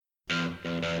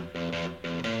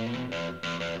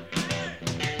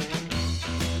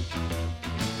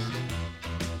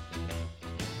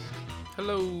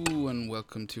Hello and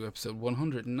welcome to episode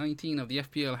 119 of the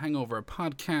FPL Hangover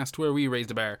podcast, where we raise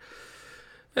the bar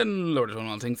and lower it on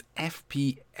all things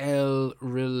FPL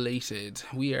related.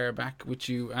 We are back with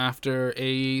you after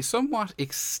a somewhat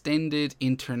extended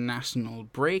international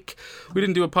break. We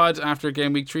didn't do a pod after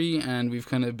game week 3, and we've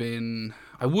kind of been,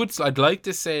 I'd like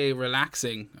to say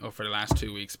relaxing for the last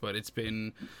 2 weeks, but it's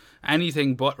been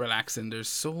anything but relaxing. There's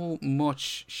so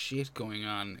much shit going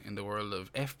on in the world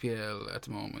of FPL at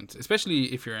the moment,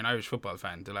 especially if you're an Irish football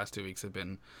fan. The last 2 weeks have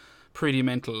been pretty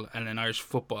mental, and an Irish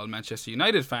football Manchester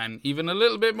United fan even a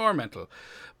little bit more mental.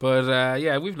 But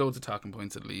yeah, we've loads of talking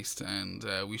points at least, and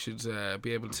we should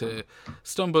be able to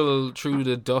stumble through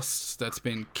the dust that's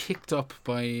been kicked up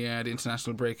by the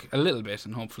international break a little bit,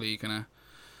 and hopefully kind of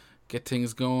get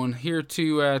things going. Here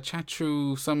to chat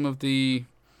through some of the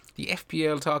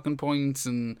FPL talking points,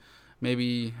 and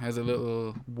maybe has a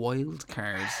little wild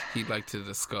card he'd like to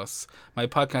discuss. My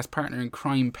podcast partner in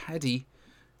crime, Paddy.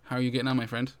 How are you getting on, my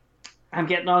friend? I'm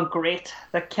getting on great.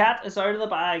 The cat is out of the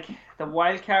bag. The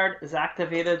wild card is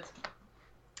activated.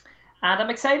 And I'm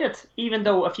excited, even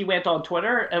though if you went on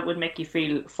Twitter, it would make you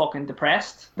feel fucking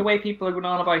depressed. The way people are going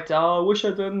on about, I wish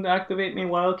I didn't activate my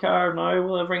wild card now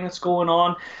with everything that's going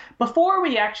on. Before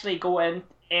we actually go in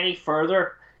any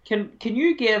further, Can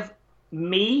you give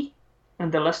me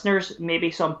and the listeners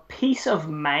maybe some peace of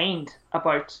mind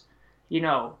about,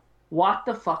 what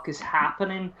the fuck is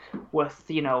happening with,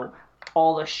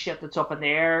 all the shit that's up in the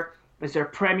air? Is there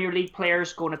Premier League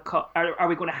players going to are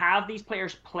we going to have these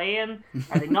players playing?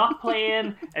 Are they not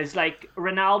playing? Is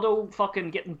Ronaldo fucking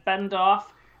getting binned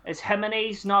off? Is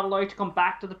Jimenez not allowed to come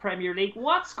back to the Premier League?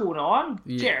 What's going on?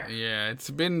 Yeah, it's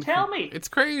been... Tell me. It's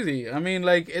crazy. I mean,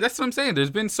 that's what I'm saying. There's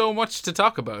been so much to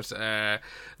talk about. I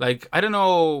don't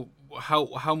know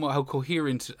how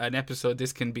coherent an episode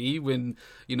this can be when,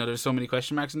 there's so many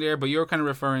question marks in there, but you're kind of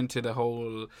referring to the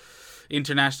whole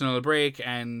international break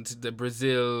and the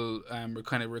Brazil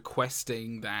kind of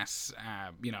requesting that,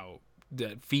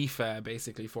 that FIFA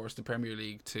basically forced the Premier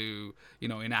League to,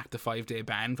 enact a 5-day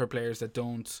ban for players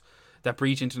that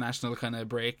breach international kind of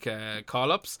break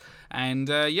call-ups. And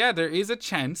there is a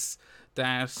chance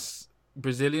that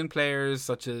Brazilian players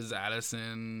such as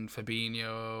Alisson,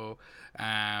 Fabinho,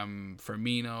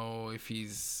 Firmino, if he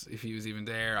was even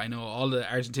there. I know all the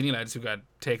Argentinian lads who got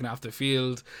taken off the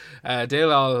field,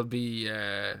 they'll all be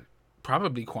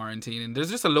probably quarantining. There's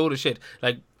just a load of shit.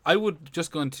 I would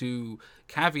just going to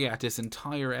caveat this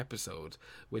entire episode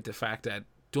with the fact that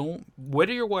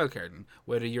whether you're wildcarding,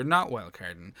 whether you're not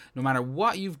wildcarding, no matter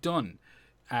what you've done,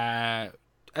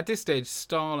 at this stage,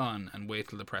 stall on and wait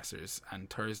till the pressers and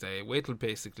Thursday. Wait till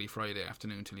basically Friday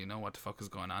afternoon till you know what the fuck is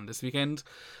going on this weekend,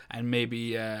 and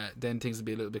maybe then things will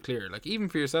be a little bit clearer. Even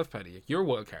for yourself, Paddy, you're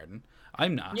wildcarding.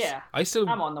 I'm not. Yeah,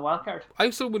 I'm on the wildcard. I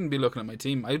still wouldn't be looking at my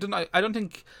team. I don't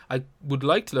think I would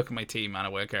like to look at my team on a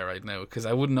wildcard right now because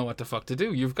I wouldn't know what the fuck to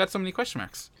do. You've got so many question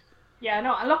marks. Yeah,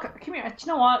 no. And look, come here. Do you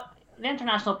know what? The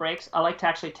international breaks, I like to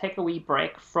actually take a wee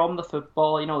break from the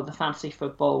football. The fancy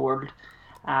football world.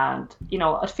 And,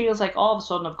 it feels like all of a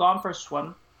sudden I've gone for a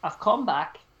swim, I've come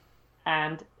back,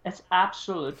 and it's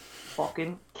absolute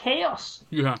fucking chaos.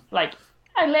 Yeah.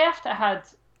 I left, I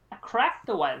cracked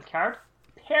the wild card,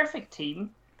 perfect team,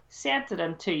 sent it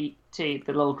into the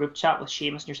little group chat with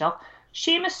Seamus and yourself.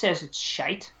 Seamus says it's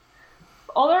shite.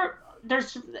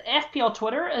 There's FPL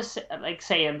Twitter is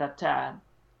saying that,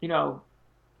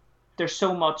 there's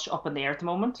so much up in the air at the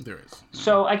moment. There is.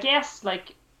 So I guess,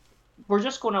 we're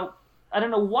just going to... I don't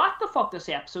know what the fuck this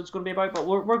episode's going to be about, but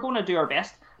we're going to do our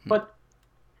best. But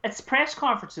it's press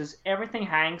conferences. Everything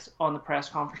hangs on the press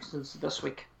conferences this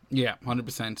week. Yeah,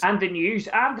 100%. And the news,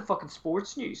 and the fucking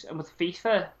sports news. And with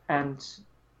FIFA and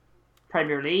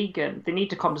Premier League, and they need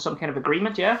to come to some kind of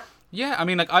agreement, yeah? Yeah, I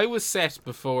mean, I was set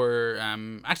before...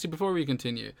 actually, before we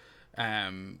continue,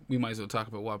 we might as well talk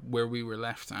about where we were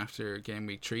left after game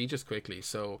week 3 just quickly.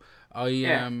 So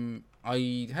I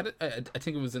had I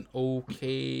think it was an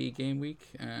okay game week.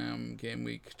 Game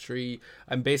week 3,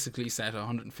 I'm basically set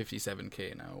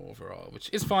 157k now overall, which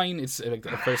is fine. It's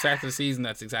for start of the season,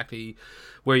 that's exactly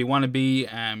where you want to be.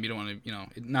 You don't want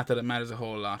to, not that it matters a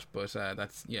whole lot, but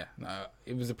that's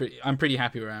it was I'm pretty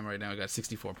happy where I am right now. I got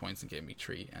 64 points in game week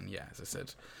 3, and as I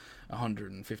said,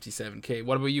 157k.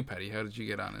 What about you, Paddy? How did you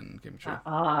get on in game week 3?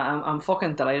 I'm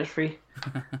fucking delighted for you.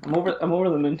 I'm over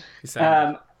the moon.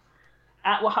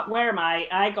 Where am I?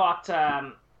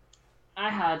 I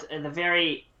had the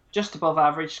very just above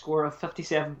average score of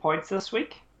 57 points this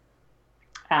week,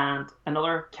 and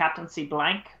another captaincy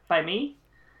blank by me.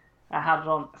 I had it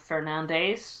on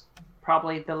Fernandes.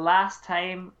 Probably the last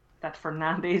time that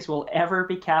Fernandes will ever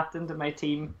be captain to my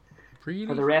team Really?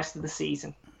 for the rest of the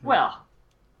season. Well,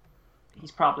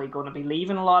 he's probably going to be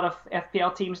leaving a lot of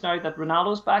FPL teams now that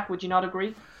Ronaldo's back. Would you not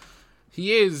agree?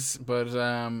 He is, but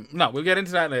no, we'll get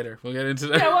into that later. We'll get into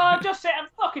that. Yeah, well, I'm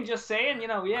fucking just saying,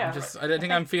 yeah. I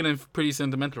think I'm feeling pretty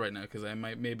sentimental right now because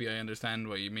maybe I understand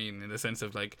what you mean in the sense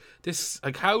of like this,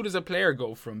 like how does a player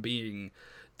go from being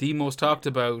the most talked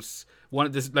about one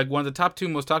of the top 2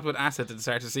 most talked about assets at the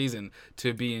start of the season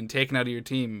to being taken out of your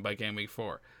team by game week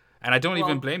 4, and I don't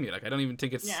even blame you. Like I don't even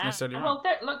think it's necessarily wrong.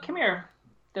 Well, look, come here.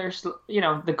 There's,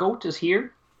 the GOAT is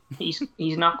here. He's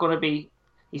not going to be.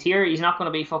 He's here. He's not going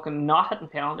to be fucking not hitting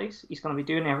penalties. He's going to be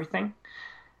doing everything.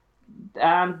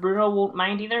 And Bruno won't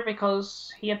mind either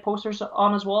because he had posters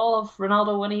on his wall of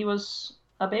Ronaldo when he was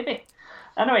a baby.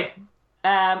 Anyway,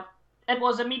 it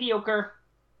was a mediocre.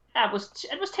 It was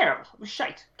terrible. It was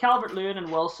shite. Calvert-Lewin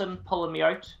and Wilson pulling me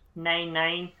out.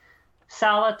 9-9.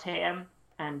 Salah 10,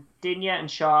 and Digne and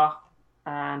Shaw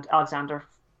and Alexander.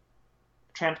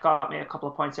 Trent got me a couple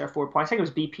of points there, 4 points. I think it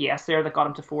was BPS there that got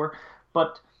him to 4,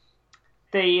 but.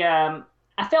 I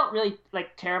felt really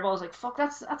terrible. I was like, fuck,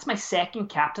 that's my second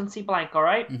captaincy blank, all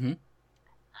right? Mm-hmm.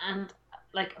 And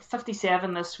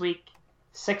 57 this week,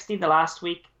 60 the last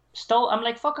week. Still, I'm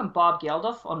like fucking Bob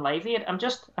Geldof on Live 8.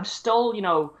 I'm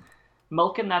still,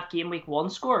 milking that game week 1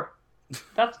 score.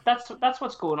 That's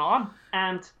what's going on.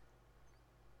 And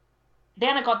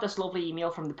then I got this lovely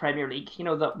email from the Premier League,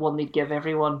 that one they'd give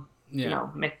everyone, give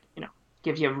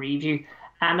you a review.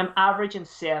 And I'm averaging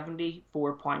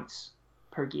 74 points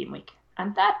per game week,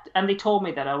 and they told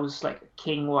me that I was like a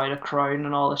king without a crown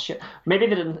and all this shit. Maybe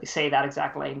they didn't say that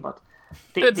exact line, but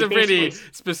it's a pretty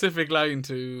specific line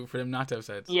for them not to have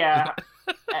said. Yeah,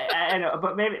 I know,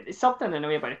 but maybe something in a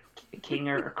way about a king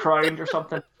or a crown or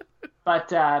something. But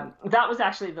that was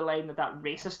actually the line that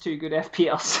racist Too Good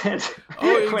FPL said.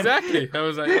 Oh, exactly. I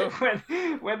was like,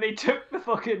 oh. when they took the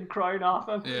fucking crown off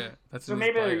him. Yeah, that's so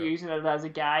maybe they're using it as a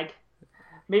gag.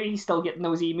 Maybe he's still getting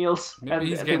those emails. Maybe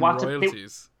he's getting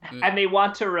royalties. And they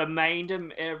want to remind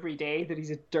him every day that he's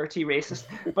a dirty racist.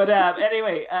 But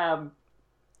anyway,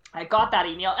 I got that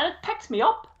email and it picked me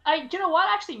up. Do you know what?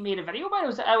 I actually made a video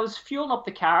about it. I was fueling up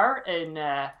the car in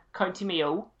County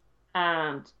Mayo,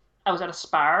 and I was at a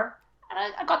Spar,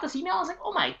 and I got this email. I was like,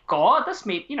 oh my God, this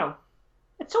made,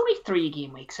 it's only 3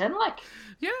 game weeks in.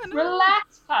 Yeah, no.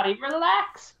 Relax, Paddy,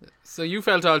 relax. So you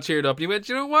felt all cheered up. You went,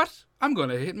 you know what? I'm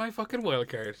gonna hit my fucking wild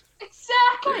card.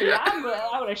 Exactly. Yeah. I'm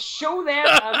gonna show them.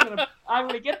 I'm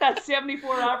gonna get that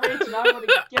 74 average, and I'm gonna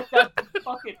get that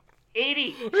fucking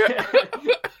 80.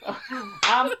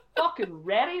 I'm fucking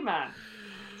ready, man.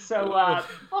 So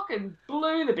fucking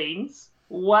blew the beans.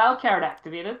 Wildcard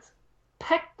activated.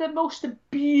 Picked the most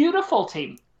beautiful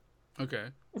team. Okay.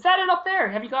 Is that it up there?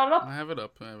 Have you got it up? I have it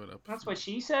up. That's what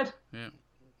she said. Yeah.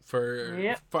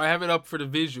 I have it up for the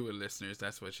visual listeners.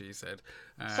 That's what she said.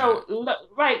 So,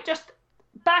 right, just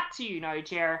back to you now,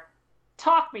 Jer.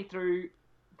 Talk me through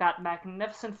that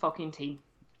magnificent fucking team.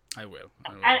 I will.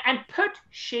 And put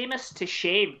Seamus to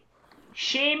shame.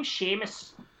 Shame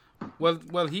Seamus.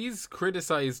 Well, he's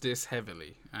criticised this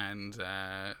heavily, and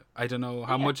I don't know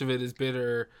how much of it is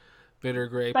bitter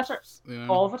grapes. Better,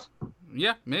 all of it.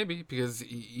 Yeah, maybe because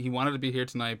he wanted to be here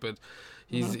tonight, but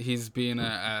he's being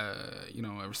a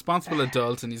responsible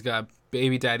adult, and he's got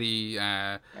baby daddy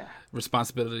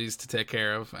responsibilities to take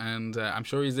care of, and I'm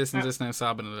sure he's listening to this now,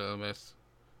 sobbing a little bit.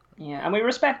 Yeah, and we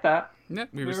respect that. Yeah,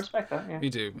 we respect that. Yeah. We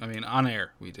do. I mean, on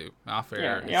air we do. Off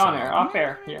air. Yeah, on air. Off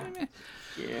air. Yeah.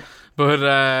 Yeah.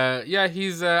 But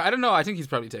he's. I don't know. I think he's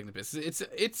probably taking the piss.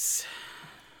 It's.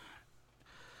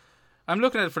 I'm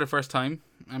looking at it for the first time.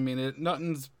 I mean,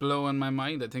 nothing's blowing my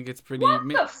mind. I think it's pretty.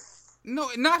 No,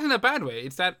 not in a bad way.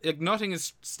 It's that nothing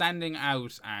is standing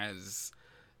out as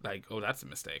that's a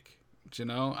mistake. Do you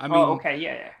know? I mean, okay,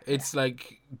 yeah. It's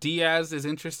like Diaz is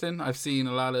interesting. I've seen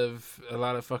a lot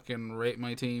of fucking rate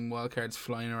my team wildcards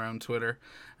flying around Twitter,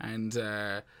 and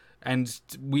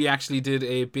we actually did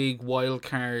a big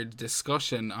wildcard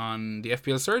discussion on the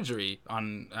FPL surgery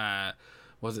on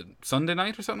was it Sunday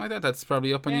night or something like that? That's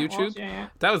probably up on YouTube. Yeah.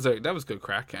 That was good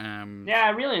crack. Yeah, I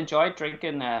really enjoyed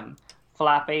drinking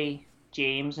Flappy,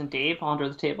 James, and Dave under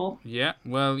the table. Yeah,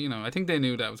 well, I think they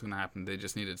knew that was going to happen. They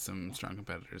just needed some strong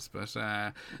competitors. But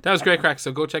that was great crack.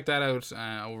 So go check that out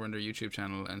over on their YouTube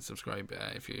channel and subscribe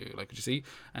if you like what you see.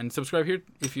 And subscribe here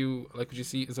if you like what you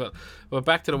see as well. But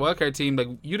back to the wildcard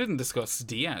team. You didn't discuss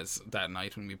Diaz that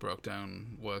night when we broke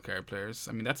down wildcard players.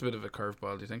 I mean, that's a bit of a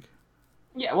curveball, do you think?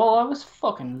 Yeah, well, I was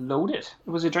fucking loaded. It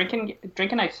was a drinking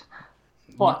night.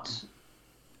 But,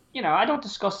 I don't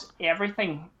discuss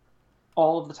everything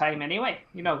all of the time anyway.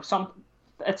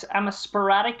 I'm a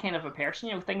sporadic kind of a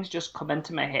person. Things just come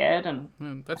into my head and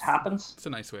it happens. That's a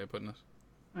nice way of putting it.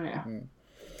 Yeah.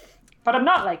 But I'm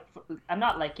not like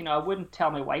I wouldn't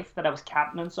tell my wife that I was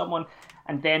captaining someone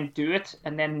and then do it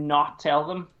and then not tell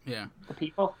them. Yeah. The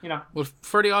people. Well,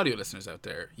 for the audio listeners out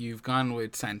there, you've gone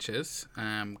with Sanchez,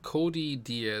 Cody,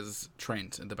 Diaz,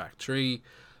 Trent in the back three,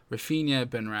 Rafinha,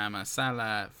 Benrahma,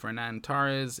 Salah, Fernan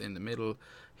Torres in the middle,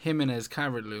 Jimenez,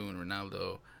 Calvert-Lewin,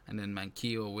 Ronaldo, and then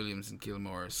Manquillo, Williams, and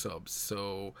Gilmore subs.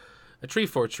 So a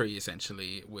 3-4-3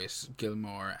 essentially, with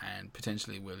Gilmore and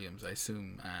potentially Williams, I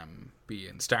assume,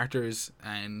 being starters.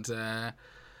 And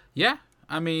yeah,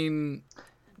 I mean,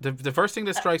 the first thing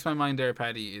that strikes my mind there,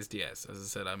 Paddy, is Diaz. As I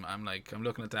said, I'm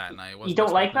looking at that, and I wasn't. You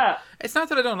don't like that? It's not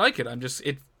that I don't like it. I'm just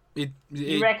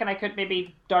You reckon I could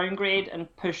maybe downgrade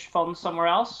and push funds somewhere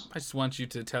else? I just want you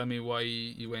to tell me why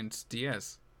you went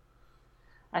Diaz.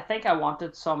 I think I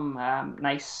wanted some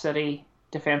nice City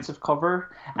defensive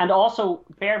cover. And also,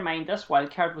 bear in mind, this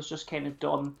wildcard was just kind of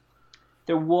done.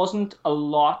 There wasn't a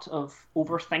lot of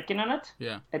overthinking in it.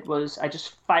 Yeah. It was, I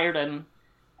just fired in.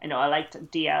 I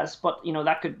liked Diaz, but,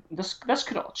 this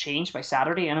could all change by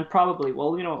Saturday, and it probably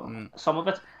will, some of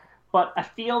it. But I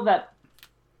feel that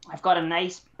I've got a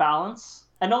nice balance.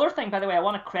 Another thing, by the way, I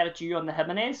want to credit you on the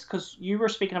Jimenez, because you were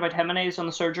speaking about Jimenez on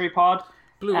the surgery pod.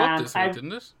 Blew up this week,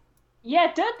 didn't it? Yeah,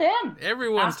 it did then.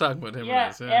 Everyone's talking about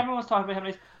Jimenez. Yeah, everyone's talking about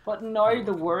Jimenez. But now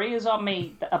the worry is on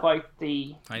me about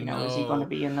the, is he going to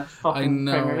be in the fucking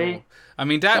Premier League? I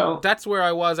mean, that's where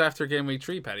I was after game week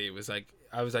 3, Paddy. It was like,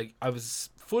 I was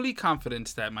fully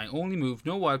confident that my only move,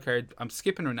 no wildcard, I'm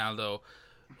skipping Ronaldo,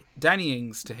 Danny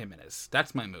Ings to Jimenez.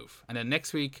 That's my move. And then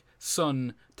next week,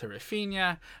 Son to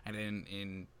Rafinha. And then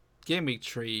in game week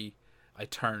 3, I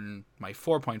turn my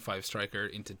 4.5 striker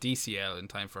into DCL in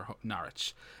time for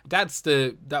Norwich. That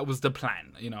was the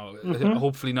plan.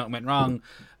 Hopefully nothing went wrong.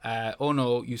 Oh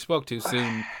no, you spoke too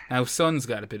soon. Now Son's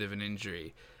got a bit of an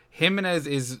injury. Jimenez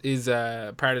is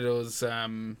part of those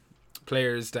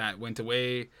players that went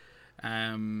away,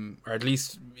 or at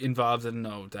least involved. I don't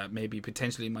know, that maybe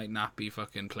potentially might not be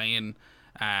fucking playing,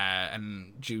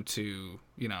 and due to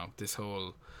this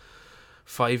whole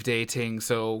 5-day thing,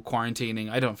 so quarantining,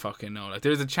 I don't fucking know. Like,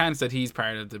 there's a chance that he's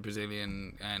part of the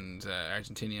Brazilian and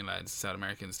Argentinian lads, South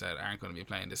Americans, that aren't going to be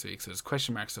playing this week. So there's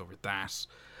question marks over that.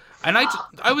 And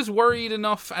I was worried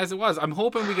enough as it was. I'm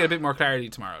hoping we get a bit more clarity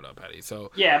tomorrow, though, Paddy.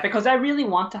 So yeah, because I really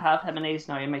want to have Jimenez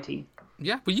now in my team.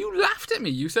 Yeah, but you laughed at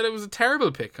me. You said it was a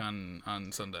terrible pick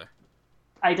on Sunday.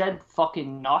 I did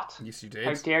fucking not. Yes, you did.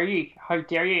 How dare you? How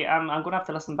dare you? I'm going to have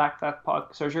to listen back to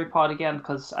that surgery pod again,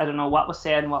 because I don't know what was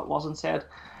said and what wasn't said.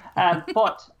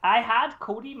 But I had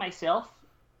Cody myself.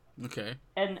 Okay.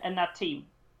 In that team,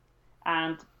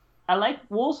 and I like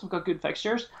Wolves have got good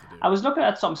fixtures. I was looking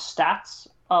at some stats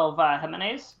of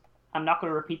Jimenez. I'm not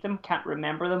going to repeat them. Can't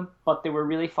remember them, but they were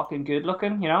really fucking good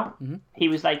looking. Mm-hmm. He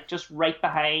was like just right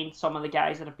behind some of the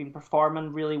guys that have been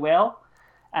performing really well.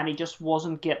 And he just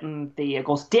wasn't getting the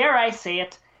goals. Dare I say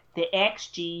it, the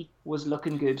XG was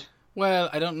looking good. Well,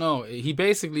 I don't know. He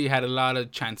basically had a lot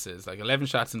of chances, like 11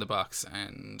 shots in the box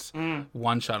and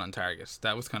 1 shot on target.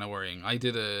 That was kind of worrying. I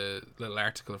did a little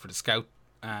article for the Scout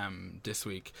this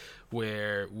week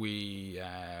where we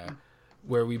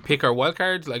pick our wild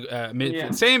cards, like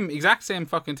exact same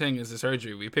fucking thing as the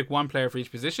surgery. We pick one player for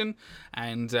each position,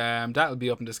 and that'll be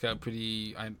up in the Scout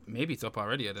pretty. Maybe it's up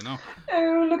already. I don't know.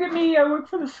 Oh, look at me! I work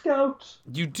for the Scout.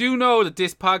 You do know that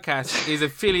this podcast is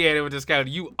affiliated with the Scout.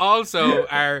 You also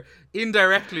are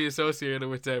indirectly associated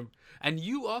with them. And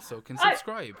you also can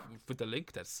subscribe with the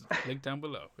link that's linked down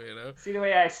below. See the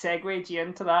way I segued you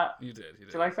into that? You did. Do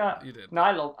you like that? You did. No,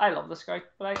 I love the Scout,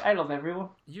 but I love everyone.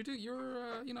 You do.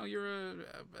 You're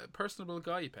a personable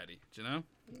guy, Paddy. Do you know?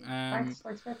 Thanks,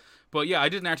 man. But yeah, I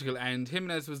did an article, and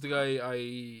Jimenez was the guy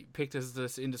I picked as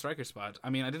this in the striker spot. I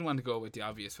mean, I didn't want to go with the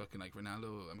obvious fucking like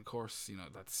Ronaldo. Of course,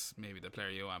 that's maybe the player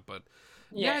you want, but.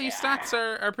 Yeah, your stats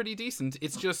are pretty decent.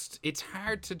 It's just, it's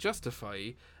hard to justify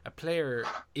a player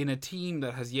in a team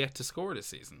that has yet to score this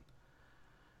season.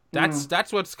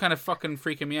 That's what's kind of fucking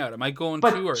freaking me out. Am I going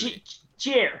too early?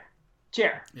 Jer.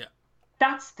 Yeah.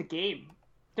 That's the game.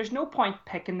 There's no point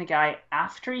picking the guy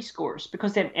after he scores,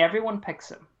 because then everyone picks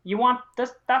him. You want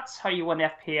this? That's how you win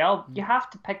FPL. You have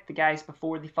to pick the guys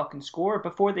before they fucking score,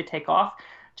 before they take off.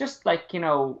 Just like,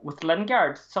 with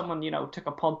Lingard, someone, took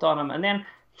a punt on him, and then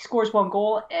he scores 1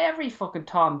 goal. Every fucking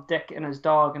Tom, Dick, and his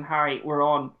dog and Harry were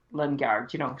on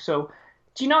Lingard, So,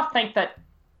 do you not think that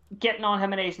getting on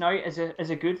Jimenez now is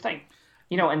a good thing,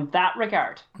 in that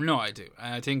regard? No, I do.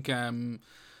 I think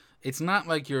it's not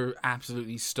like you're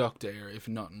absolutely stuck there if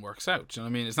nothing works out. Do you know what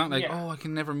I mean? It's not like, Yeah. I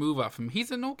can never move off him.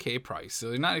 He's an okay price, so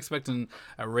you're not expecting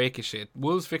a rake of shit.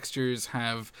 Wolves fixtures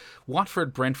have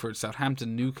Watford, Brentford,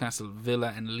 Southampton, Newcastle,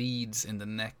 Villa, and Leeds in the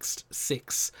next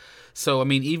 6. So, I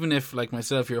mean, even if, like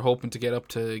myself, you're hoping to get up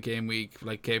to game week,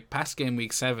 past game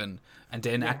week 7, and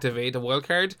then activate a wild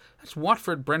card, that's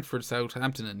Watford, Brentford,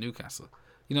 Southampton, and Newcastle.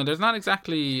 You know, there's not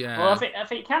exactly... Well, if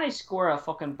he can't score a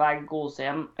fucking bag of goals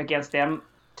against them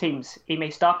teams, he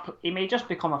may just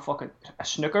become a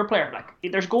snooker player.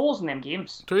 Like, there's goals in them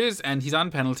games. There is, and he's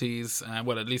on penalties.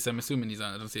 Well, at least I'm assuming he's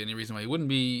on. I don't see any reason why he wouldn't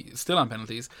be still on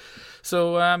penalties.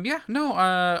 So, I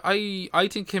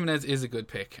think Jimenez is a good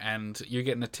pick, and you're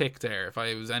getting a tick there. If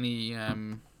I was any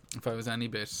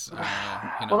bit,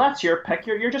 Well, that's your pick.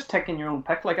 You're just taking your own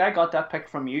pick. Like, I got that pick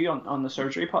from you on the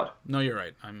surgery pod. No, you're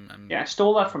right. I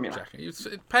stole that from you. Exactly.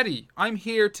 Paddy, I'm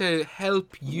here to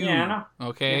help you. Yeah, I know.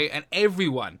 Okay, and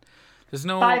everyone. There's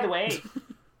no. By the way,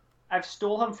 I've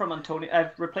stole him from Antonio.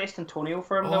 I've replaced Antonio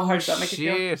for him. Though. How does that make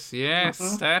you feel?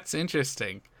 Yes, that's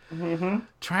interesting.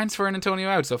 Transferring Antonio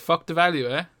out, so fuck the value,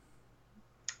 eh?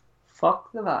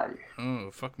 Fuck the value. Oh,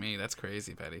 fuck me, that's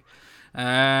crazy, Paddy.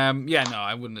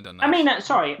 I wouldn't have done that. I mean,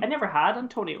 sorry, I never had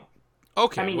Antonio.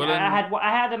 Okay, I mean, well then...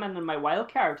 I had him in my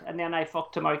wild card, and then I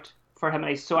fucked him out for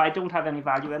him, so I don't have any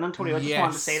value in Antonio. I just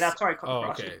wanted to say that. Sorry, cut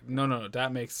across okay. you. No,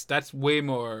 that's way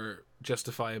more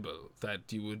justifiable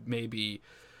that you would maybe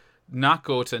not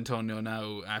go to Antonio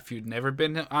now if you'd never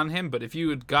been on him, but if you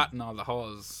had gotten all the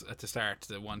hauls at the start,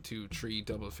 the 1, 2, 3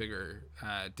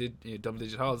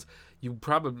 double-digit hauls, you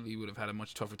probably would have had a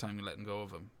much tougher time letting go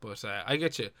of him. But I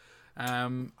get you.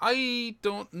 I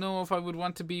don't know if I would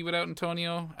want to be without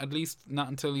Antonio, at least not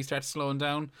until he starts slowing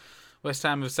down. West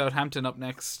Ham have Southampton up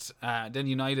next, then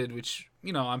United, which,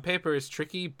 on paper is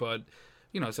tricky, but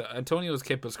so Antonio's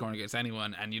capable of scoring against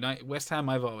anyone, and West Ham,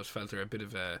 I've always felt are a bit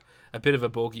of a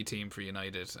bogey team for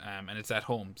United, and it's at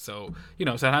home. So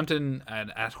Southampton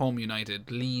and at home United,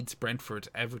 Leeds, Brentford,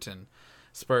 Everton,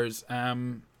 Spurs. I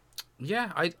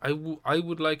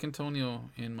would like Antonio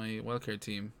in my wildcard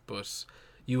team, but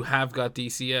you have got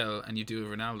DCL and you do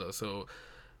have Ronaldo. So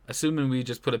assuming we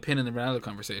just put a pin in the Ronaldo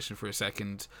conversation for a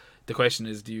second, the question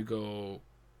is, do you go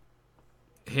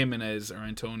Jimenez or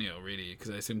Antonio, really? Because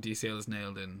I assume DCL is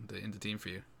nailed in the team for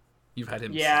you. You've had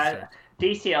him. Yeah,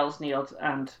 DCL's nailed,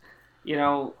 and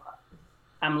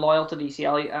I'm loyal to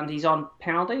DCL, and he's on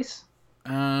penalties.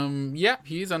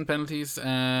 He's on penalties.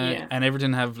 And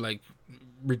Everton have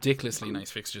ridiculously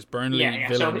nice fixtures: Burnley,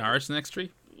 Villa, and Norwich the next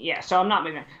 3. Yeah, so I'm not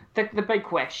moving. The big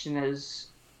question is,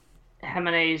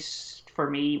 Jimenez for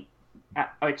me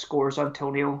outscores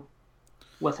Antonio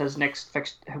with his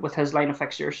line of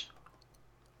fixtures.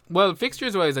 Well,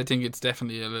 fixtures-wise, I think it's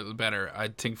definitely a little better. I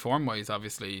think form-wise,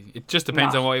 obviously, it just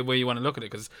depends on where you want to look at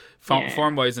it. Because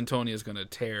form-wise, Antonio is going to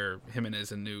tear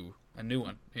Jimenez a new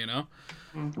one.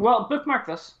 Well, bookmark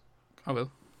this. I will.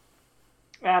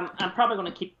 I'm probably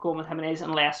going to keep going with Jimenez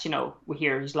unless we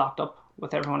hear he's locked up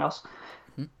with everyone else.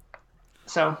 Mm-hmm.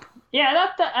 So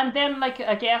that and then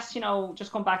I guess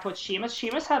just going back to what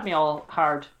Seamus had me all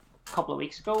hard a couple of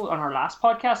weeks ago on our last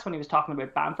podcast when he was talking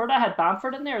about Bamford. I had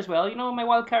Bamford in there as well, my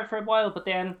wild card for a while, but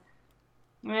then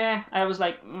I was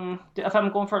like, if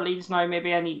I'm going for Leeds now,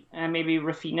 maybe maybe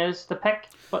Rafinha's the pick,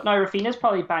 but now Rafinha's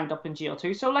probably banged up in jail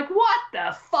too, so what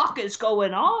the fuck is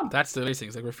going on? That's the thing.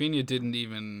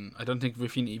 Rafinha I don't think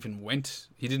Rafinha even went.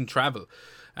 He didn't travel.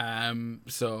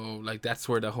 So that's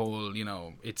where the whole,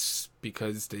 it's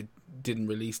because they didn't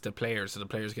release the players, so the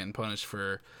players getting punished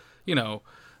for,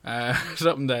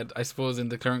 something that I suppose in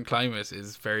the current climate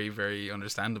is very, very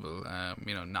understandable.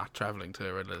 Not traveling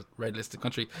to a red listed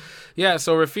country. Yeah,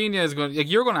 so Rafinha is going.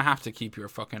 You're going to have to keep your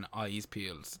fucking eyes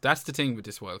peeled. That's the thing with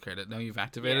this wildcard that now you've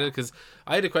activated it. Because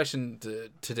I had a question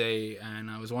today, and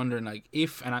I was wondering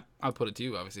if, and I'll put it to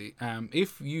you, obviously.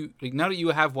 If you now that you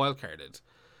have wildcarded,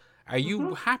 are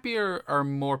you happier or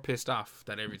more pissed off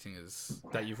that everything is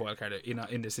that you've wildcarded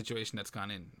in the situation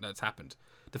that's happened?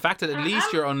 The fact that at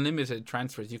least you're unlimited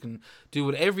transfers, you can do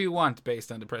whatever you want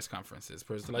based on the press conferences.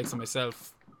 Whereas the likes of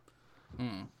myself,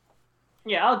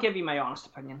 Yeah, I'll give you my honest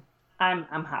opinion.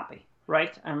 I'm happy,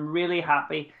 right? I'm really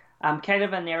happy. I'm kind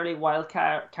of an early wild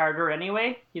carder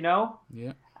anyway,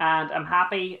 Yeah. And I'm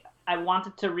happy. I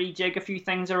wanted to rejig a few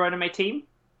things around in my team.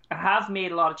 I have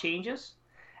made a lot of changes,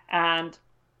 and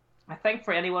I think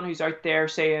for anyone who's out there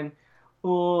saying,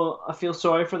 "Oh, I feel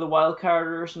sorry for the wild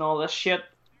carders and all this shit,"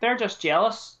 they're just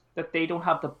jealous that they don't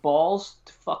have the balls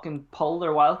to fucking pull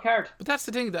their wild card. But that's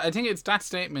the thing. I think it's that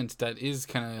statement that is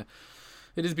kind of,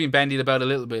 it is being bandied about a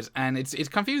little bit, and it's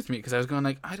confused me because I was going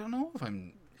I don't know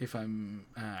if I'm,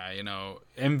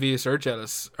 envious or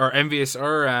jealous, or envious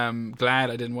or glad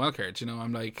I didn't wildcard.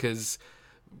 I'm like, because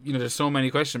there's so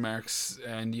many question marks,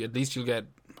 and at least you'll get.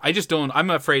 I just don't.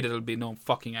 I'm afraid it'll be no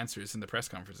fucking answers in the press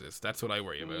conferences. That's what I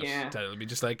worry about. Yeah. That it'll be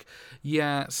just like,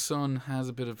 yeah, Son has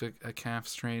a bit of a calf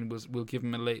strain. We'll give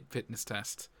him a late fitness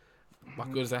test.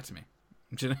 What good is that to me?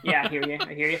 Yeah, I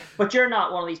hear you. But you're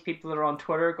not one of these people that are on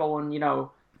Twitter going,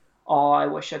 oh, I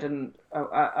wish I didn't.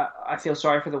 I feel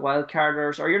sorry for the wild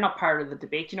carders, or you're not part of the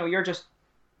debate. You're just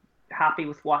happy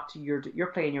with what you're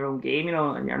playing your own game,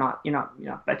 and you're not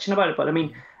bitching about it. But I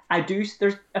mean, there's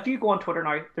if you go on Twitter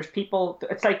now, there's people.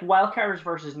 It's like wild carders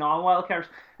versus non-wild carders.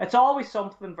 It's always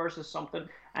something versus something.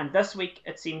 And this week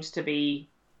it seems to be,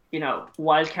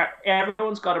 wild card.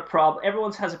 Everyone's got a problem.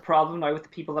 Everyone's has a problem now with the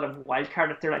people that have wild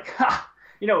carded. They're like, ha.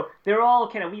 They're all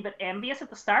kind of a wee bit envious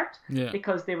at the start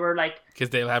because they were like,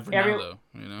 because they'll have Ronaldo.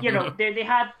 They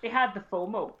had the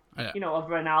FOMO, of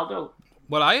Ronaldo.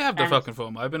 Well, I have the fucking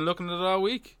FOMO. I've been looking at it all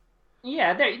week.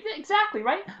 Yeah, exactly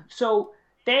right. So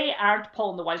they aren't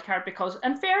pulling the wild card because,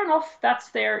 and fair enough, that's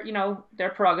their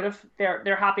prerogative.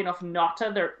 They're happy enough not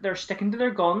to. They're sticking to their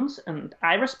guns, and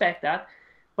I respect that.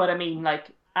 But I mean,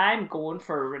 like, I'm going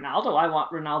for Ronaldo. I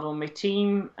want Ronaldo on my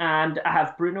team, and I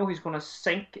have Bruno who's going to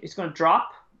sink. He's going to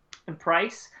drop in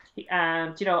price,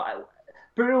 and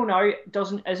Bruno now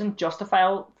isn't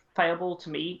justifiable to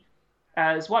me.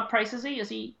 As what price is he? Is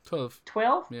he 12?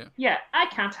 12? Yeah. Yeah, I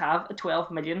can't have a 12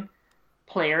 million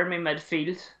player in my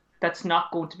midfield that's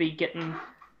not going to be getting,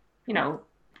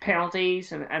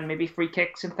 penalties and maybe free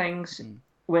kicks and things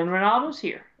when Ronaldo's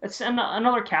here. It's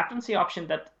another captaincy option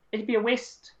that it'd be a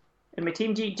waste in my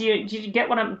team. Do you get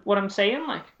what I'm saying?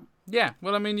 Like, yeah.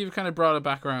 Well, I mean, you've kind of brought it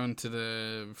back around to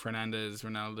the Fernandes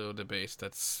Ronaldo debate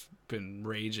that's been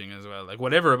raging as well. Like,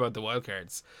 whatever about the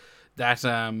wildcards,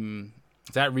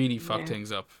 that really fucked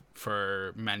things up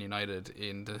for Man United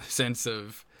in the sense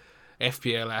of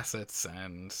FPL assets,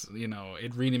 and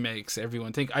it really makes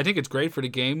everyone think. I think it's great for the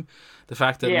game, the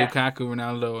fact that Lukaku,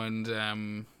 Ronaldo,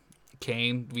 and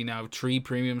Kane, we now have 3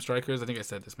 premium strikers. I think I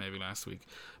said this maybe last week,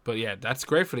 but yeah, that's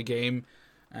great for the game.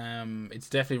 It's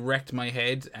definitely wrecked my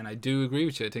head, and I do agree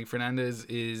with you. I think Fernandes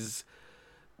is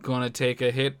gonna take a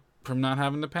hit from not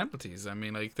having the penalties. I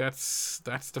mean, like, that's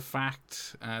the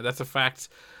fact. That's a fact.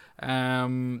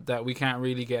 That we can't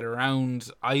really get around.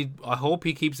 I hope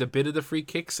he keeps a bit of the free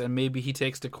kicks, and maybe he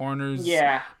takes the corners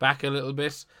back a little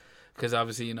bit, because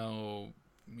obviously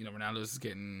Ronaldo's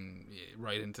getting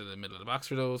right into the middle of the box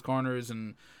for those corners,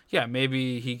 and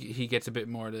maybe he gets a bit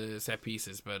more of the set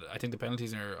pieces, but I think the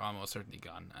penalties are almost certainly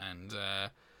gone, and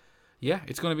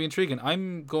it's going to be intriguing.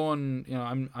 I'm going,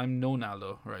 I'm no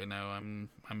Naldo right now.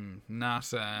 I'm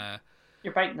not.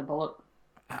 You're biting the bullet.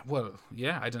 Well,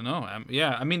 yeah, I don't know.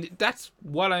 I mean, that's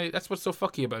what's so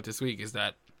fucky about this week, is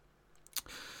that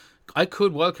I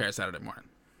could wildcard Saturday morning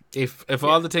if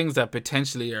all the things that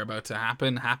potentially are about to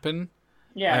happen.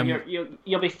 Yeah,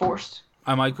 you'll be forced.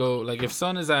 I might go, like, if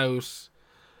Son is out,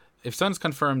 if Son's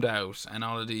confirmed out, and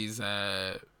all of these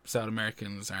South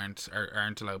Americans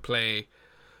aren't allowed play.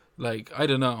 Like, I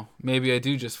don't know. Maybe I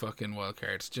do just fucking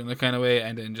wildcard, do you know, the kind of way,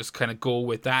 and then just kind of go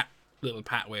with that little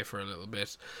pathway for a little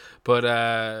bit. But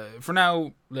for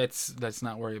now, let's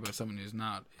not worry about someone who's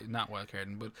not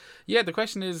wildcarding. But yeah, the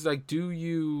question is, like, do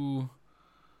you?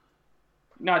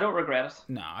 No, I don't regret it.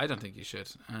 No, I don't think you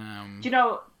should. Do you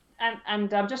know?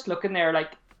 And I'm just looking there,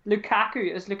 like,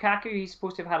 Lukaku. He's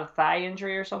supposed to have had a thigh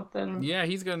injury or something. Yeah,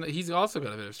 he's also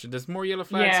got a bit of. There's more yellow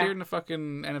flags here in the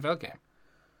fucking NFL game.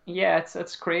 Yeah,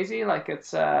 it's crazy. Like,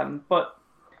 it's but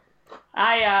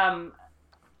I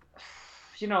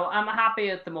I'm happy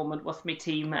at the moment with my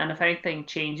team, and if anything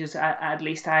changes, at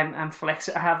least I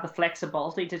have the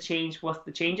flexibility to change with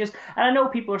the changes. And I know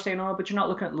people are saying, "Oh, but you're not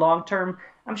looking at long term."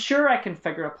 I'm sure I can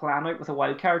figure a plan out with a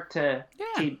wild card to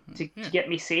get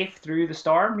me safe through the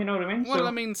storm. You know what I mean? Well,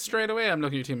 I mean, straight away, I'm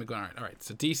looking at your team and going, all right.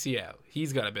 So DCL,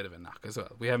 he's got a bit of a knock as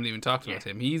well. We haven't even talked about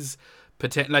him. He's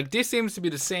like, this seems to be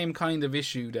the same kind of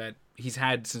issue that he's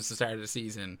had since the start of the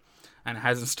season, and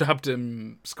hasn't stopped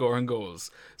him scoring goals.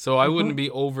 So I wouldn't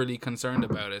be overly concerned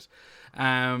about it.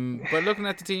 But looking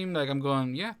at the team, like, I'm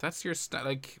going, yeah, that's your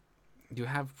like, you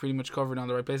have pretty much covered on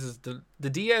the right places. The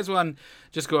Diaz one,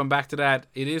 just going back to that,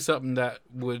 it is something that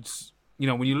would,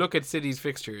 when you look at City's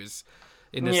fixtures,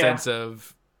 in the sense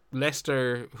of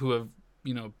Leicester, who have,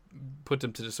 put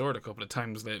them to the sword a couple of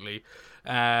times lately.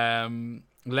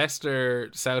 Leicester,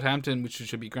 Southampton, which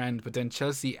should be grand, but then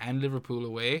Chelsea and Liverpool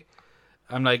away.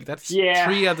 I'm like, that's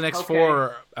 3 out of the next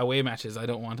 4 away matches. I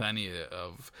don't want any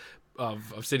of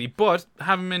City, but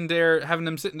having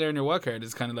them sitting there in your wildcard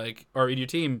is kind of like, or in your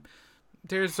team,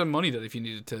 there's some money that if you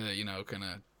needed to, kind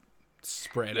of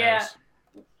spread Yeah,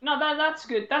 out. no, that's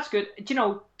good. That's good. Do you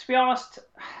know, to be honest,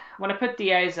 when I put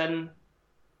Diaz in,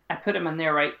 I put him in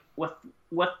there right with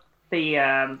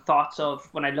the thoughts of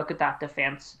when I look at that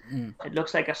defense, it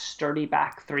looks like a sturdy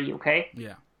back three. Okay,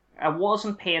 Yeah. I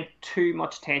wasn't paying too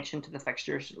much attention to the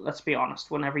fixtures. Let's be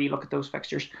honest. Whenever you look at those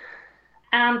fixtures,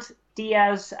 and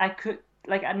Diaz, I could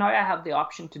like now I have the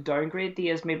option to downgrade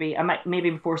Diaz. Maybe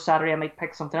before Saturday I might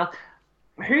pick something else.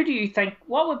 Who do you think?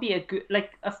 What would be a good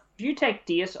like if you take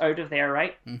Diaz out of there,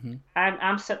 right? Mm-hmm.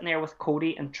 I'm sitting there with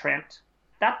Cody and Trent.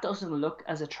 That doesn't look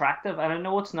as attractive, and I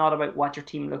know it's not about what your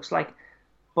team looks like,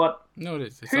 but No, it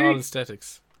is. It's who? all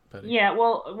aesthetics, Paddy. Yeah,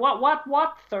 well,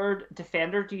 what third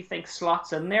defender do you think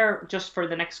slots in there just for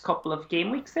the next couple of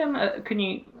game weeks? Then can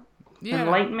you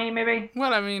enlighten me, maybe?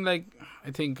 Well, I mean, like,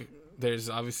 I think there's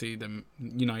obviously the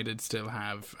United still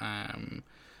have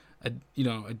a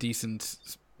decent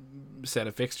set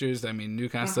of fixtures. I mean,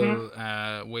 Newcastle,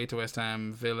 away to West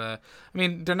Ham, Villa. I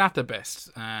mean, they're not the best,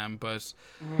 but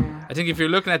I think if you're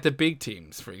looking at the big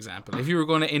teams, for example, if you were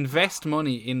going to invest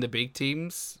money in the big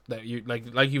teams that you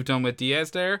like you've done with Diaz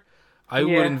there, I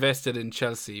would invest it in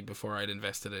Chelsea before I'd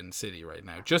invested in City right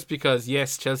now. Just because,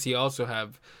 yes, Chelsea also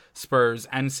have Spurs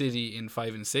and City in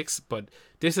 5 and 6, but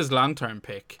this is long-term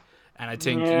pick, and I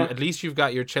think at least you've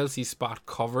got your Chelsea spot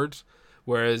covered.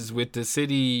 Whereas with the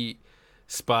City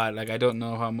spot, like I don't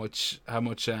know how much I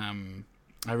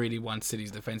really want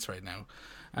City's defense right now.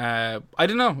 I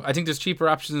don't know. I think there's cheaper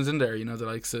options in there. You know, the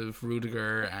likes of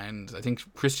Rudiger, and I think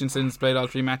Christensen's played all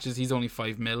 3 matches. He's only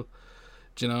 5 mil.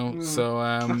 Do you know? So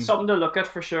something to look at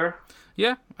for sure.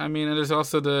 Yeah, I mean, and there's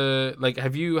also the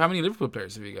how many Liverpool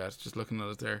players have you got? Just looking at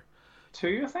it there.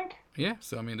 2, I think. Yeah,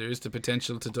 so I mean, there is the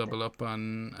potential to double up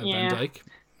on Van Dijk.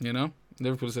 You know,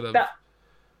 Liverpool still have.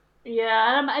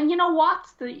 Yeah, and you know what?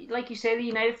 Like you say, the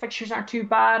United fixtures aren't too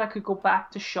bad. I could go back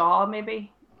to Shaw,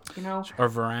 maybe. You know, or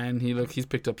Varane. He's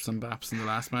picked up some baps in the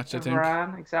last match, I think.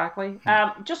 Varane, exactly.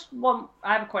 Just one.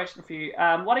 I have a question for you.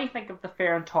 What do you think of the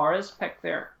Ferran Torres pick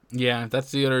there? Yeah,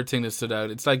 that's the other thing that stood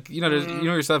out. It's like, there's, you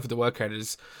know yourself with the wildcard,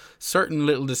 there's certain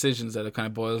little decisions that it kind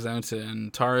of boils down to,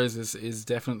 and Torres is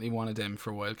definitely one of them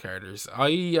for wildcarders.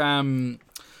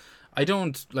 I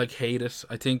don't hate it.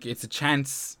 I think it's a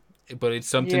chance, but it's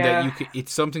something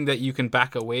that you can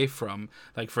back away from.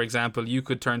 Like, for example, you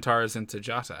could turn Torres into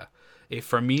Jota if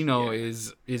Firmino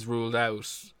is ruled out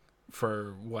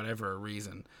for whatever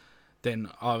reason. Then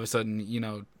all of a sudden,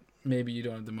 maybe you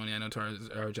don't have the money. I know Torres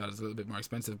or Jota is a little bit more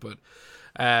expensive, but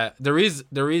there is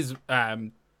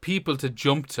people to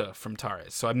jump to from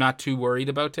Torres, so I'm not too worried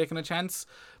about taking a chance.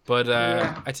 But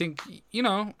I think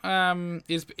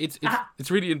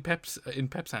it's really in Pep's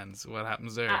hands what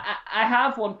happens there. I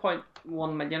have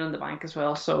 1.1 million in the bank as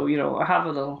well, so I have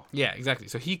a little. Yeah, exactly.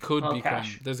 So he could become.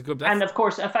 Cash. There's a good. And of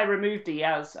course, if I remove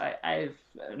Diaz, I have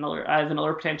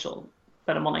another potential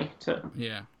bit of money to.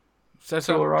 Yeah. So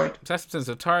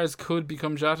Torres could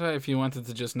become Jota if you wanted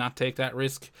to just not take that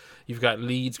risk. You've got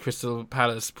Leeds, Crystal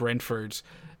Palace, Brentford,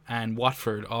 and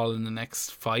Watford all in the next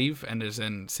 5, and there's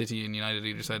then City and United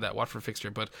either side of that Watford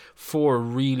fixture. But 4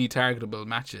 really targetable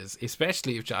matches,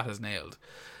 especially if Jota's nailed.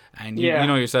 And you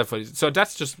know yourself. So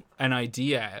that's just an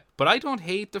idea. But I don't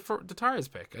hate the Torres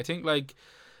pick. I think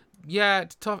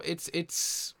it's tough.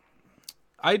 It's.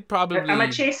 I'd probably. Am I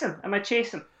chasing?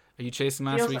 Are you chasing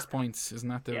last week's points? Isn't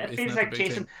that the? Yeah, it feels like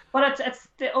chasing, but it's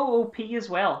the OOP as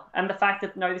well, and the fact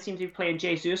that now they seem to be playing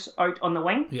Jesus out on the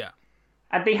wing. Yeah,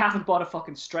 and they haven't bought a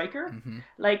fucking striker. Mm-hmm.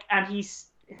 And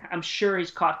I'm sure he's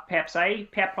caught Pep's eye.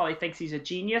 Pep probably thinks he's a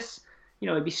genius.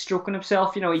 He'd be stroking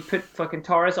himself. He put fucking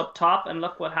Torres up top, and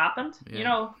look what happened.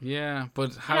 Yeah. Yeah,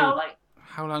 but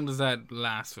how long does that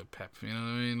last with Pep? You know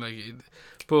what I mean?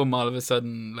 Boom! All of a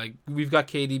sudden, we've got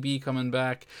KDB coming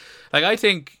back. I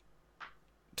think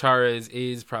Torres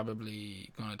is probably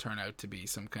going to turn out to be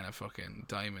some kind of fucking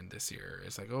diamond this year.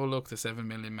 It's oh look, the 7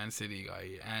 million Man City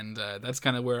guy, and that's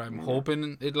kind of where I'm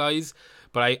hoping it lies.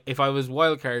 But if I was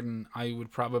wildcarding, I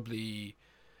would probably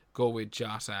go with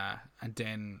Jota and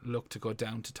then look to go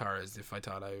down to Torres if I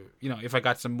thought if I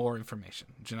got some more information,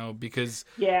 because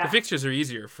the fixtures are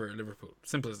easier for Liverpool.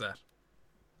 Simple as that.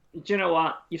 Do you know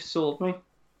what? You've sold me.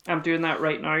 I'm doing that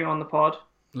right now on the pod.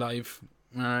 Live.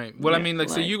 All right. Well,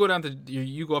 so you go down to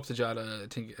you go up to Jota. I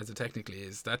think as it technically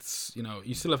is, that's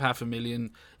you still have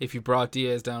 500,000. If you brought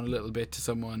Diaz down a little bit to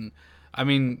someone, I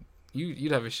mean,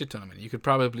 you'd have a shit ton of money. You could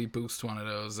probably boost one of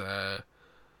those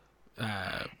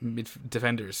mid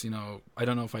defenders. I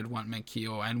don't know if I'd want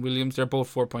Menkio and Williams. They're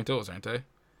both 4.0s, aren't they?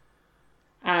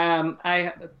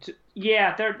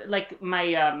 They're like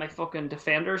my fucking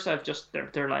defenders.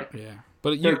 They're like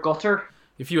but they're gutter.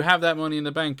 If you have that money in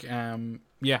the bank,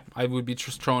 yeah, I would be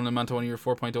just throwing them onto one of your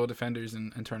 4.0 defenders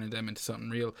and turning them into something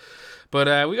real.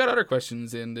 But we got other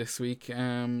questions in this week.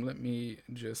 Let me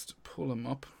just pull them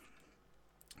up.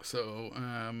 So,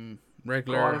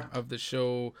 regular of the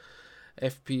show,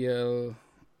 FPL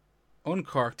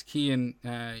Uncorked, Kean,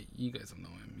 you guys don't know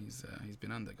him. He's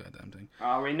been on the goddamn thing.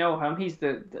 Oh, we know him. He's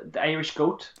the Irish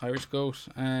goat. Irish goat.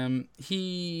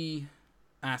 He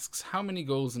asks, how many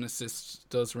goals and assists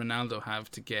does Ronaldo have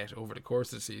to get over the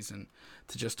course of the season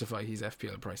to justify his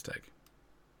FPL price tag?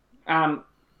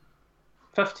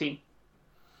 15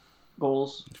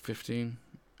 goals. 15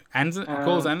 and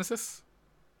goals and assists.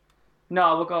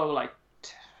 No, we'll go like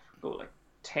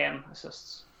 10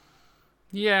 assists.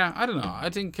 Yeah, I don't know. I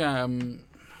think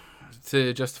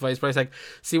to justify his price tag.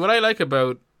 See, what I like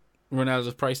about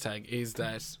Ronaldo's price tag is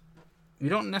that you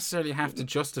don't necessarily have to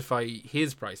justify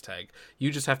his price tag.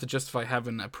 You just have to justify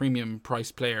having a premium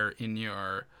price player in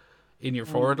your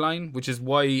forward line, which is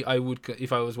why I would,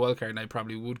 if I was wildcard, I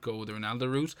probably would go the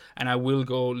Ronaldo route, and I will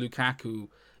go Lukaku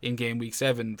in game week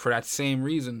 7 for that same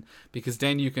reason, because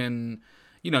then you can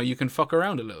fuck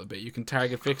around a little bit. You can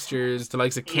target fixtures, the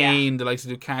likes of Kane, the likes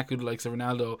of Lukaku, the likes of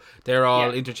Ronaldo. They're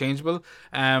all interchangeable.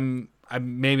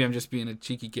 Maybe I'm just being a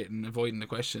cheeky kid and avoiding the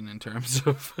question in terms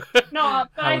of no.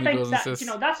 I think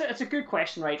that it's a good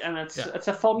question, right? And it's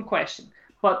a fun question.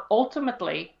 But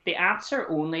ultimately, the answer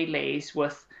only lays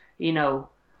with,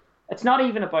 it's not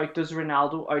even about does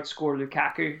Ronaldo outscore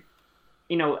Lukaku,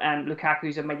 and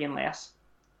Lukaku's a million less.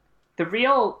 The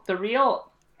real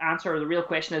answer, or the real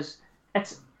question is,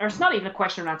 it's not even a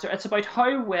question or answer. It's about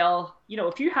how well,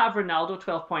 if you have Ronaldo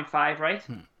 12.5, right?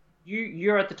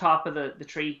 You're at the top of the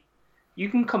tree. You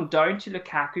can come down to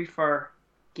Lukaku for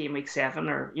game week 7,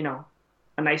 or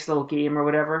a nice little game or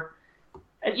whatever.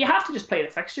 You have to just play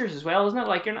the fixtures as well, isn't it?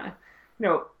 Like, you're not,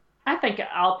 I think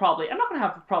I'm not going to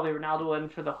have probably Ronaldo in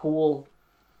for the whole.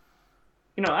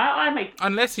 I might,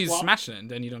 unless he's smashing it,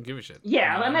 then you don't give a shit.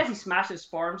 Yeah, unless he smashes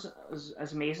forms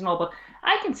as amazing, all. But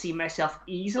I can see myself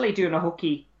easily doing a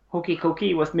hokey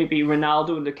cokey with maybe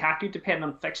Ronaldo and Lukaku, depending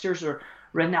on fixtures, or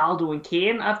Ronaldo and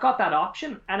Kane. I've got that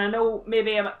option, and I know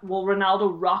maybe will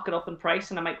Ronaldo rocket up in price,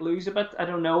 and I might lose a bit. I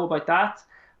don't know about that,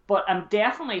 but I'm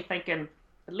definitely thinking,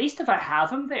 at least if I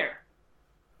have him there,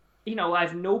 I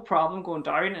have no problem going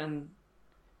down.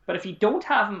 But if you don't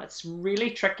have him, it's really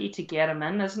tricky to get him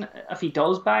in, isn't it? If he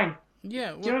does bang.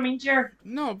 Yeah. Do you know what I mean, Jer?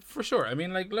 No, for sure. I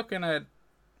mean, like, looking at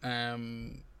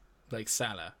like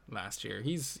Salah last year,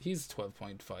 he's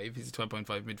 12.5. He's a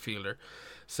 12.5 midfielder.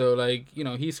 So, like,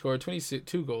 he scored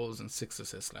 22 goals and 6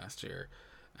 assists last year.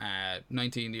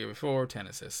 19 the year before, 10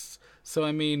 assists. So,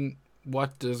 I mean,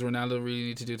 what does Ronaldo really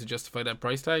need to do to justify that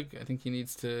price tag? I think he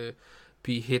needs to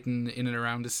be hitting in and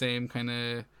around the same kind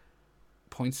of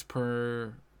points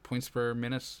per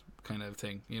minute kind of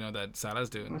thing, that Salah's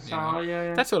doing.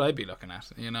 Yeah. That's what I'd be looking at.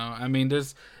 I mean,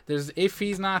 there's if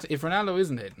Ronaldo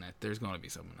isn't hitting it, there's going to be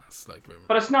someone else.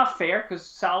 But it's not fair, because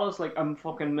Salah's like a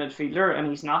fucking midfielder and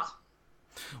he's not.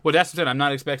 Well, that's the thing. I'm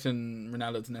not expecting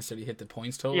Ronaldo to necessarily hit the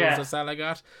points totals that Salah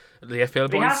got, the FPL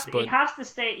points. He has to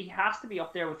stay. He has to be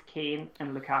up there with Kane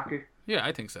and Lukaku. Yeah,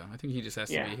 I think so. I think he just has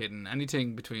to be hitting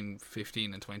anything between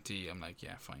 15 and 20. I'm like,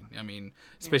 yeah, fine. I mean,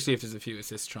 especially if there's a few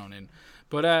assists thrown in.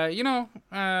 But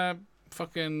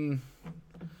fucking,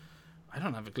 I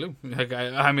don't have a clue. Like,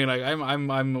 I mean, like,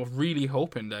 I'm really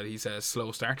hoping that he's a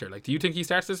slow starter. Like, do you think he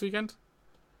starts this weekend?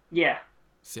 Yeah.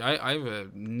 See, I have a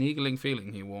niggling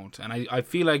feeling he won't, and I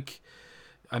feel like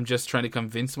I'm just trying to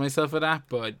convince myself of that.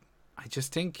 But I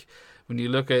just think, when you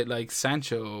look at like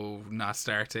Sancho not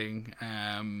starting,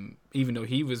 even though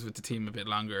he was with the team a bit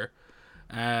longer,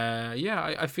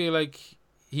 I feel like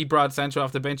he brought Sancho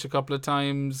off the bench a couple of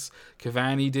times.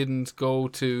 Cavani didn't go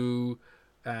to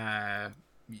go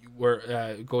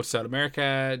to South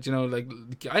America. Like,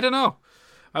 I don't know.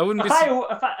 I wouldn't.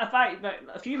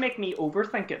 If you make me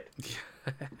overthink it,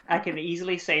 I can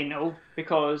easily say no,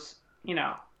 because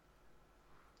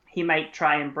he might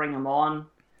try and bring him on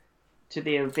to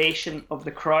the ovation of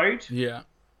the crowd. Yeah.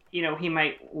 He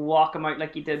might walk him out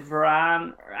like he did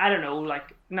Varane. Or, I don't know.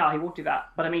 Like, no, he won't do that.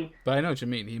 But I mean. But I know what you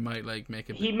mean. He might make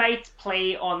it. He might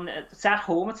play on. It's at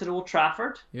home. It's at Old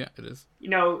Trafford. Yeah, it is.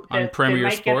 On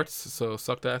Premier Sports. So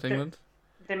suck that, England.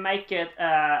 They might get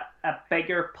a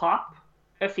bigger pop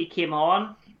if he came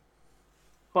on.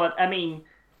 But I mean,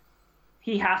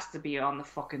 he has to be on the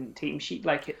fucking team sheet.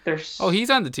 Like, there's. Oh, he's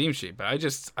on the team sheet, but I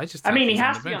just. I mean, he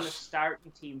has to be on the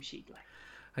starting team sheet. Like.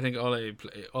 I think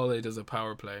Ole does a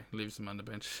power play, leaves him on the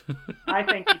bench. I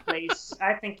think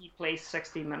he plays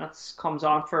 60 minutes, comes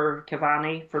on for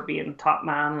Cavani for being top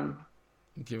man, and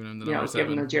Giving him the You number know, 7.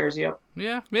 giving the jersey up.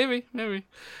 Yeah, maybe.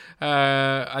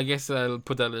 I guess I'll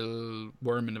put that little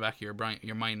worm in the back of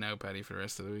your mind now, Paddy, for the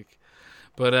rest of the week.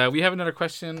 But we have another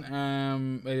question.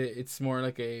 It's more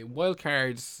like a wild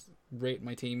cards rate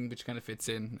my team, which kind of fits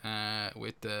in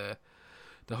with the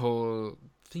whole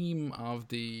theme of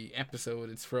the episode.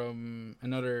 It's from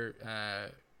another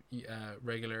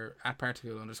regular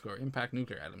 @particle_impact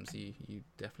nuclear Adams. You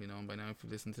definitely know him by now if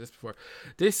you've listened to this before.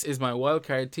 This is my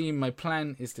wildcard team. My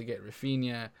plan is to get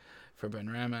Rafinha for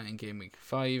Benrahma in game week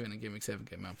 5 and in game week 7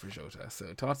 get Mount for Jota.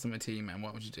 So thoughts on my team and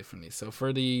what would you do differently? So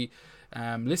for the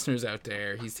listeners out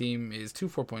there, his team is 2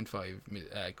 4.5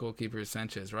 goalkeepers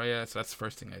Sanchez Raya, so that's the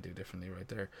first thing I do differently right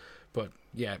there. But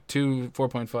yeah, 2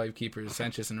 4.5 keepers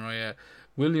Sanchez and Raya,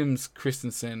 Williams,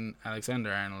 Christensen,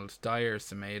 Alexander-Arnold, Dyer,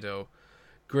 Semedo,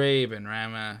 Gray,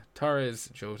 Benrahma, Torres,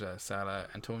 Jota, Salah,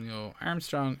 Antonio,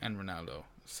 Armstrong, and Ronaldo.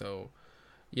 So,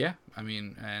 yeah, I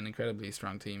mean, an incredibly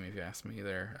strong team if you ask me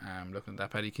there. Looking at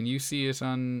that, Paddy, can you see it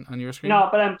on your screen? No,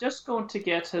 but I'm just going to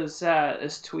get his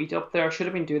tweet up there. I should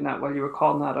have been doing that while you were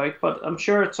calling that out, but I'm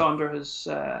sure it's under his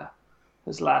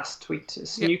last tweet.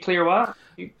 It's Nuclear what?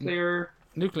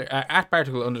 Nuclear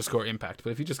 @particle_impact, but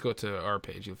if you just go to our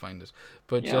page you'll find it.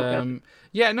 But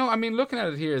I mean, looking at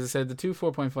it here, as I said, the 2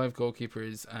 4.5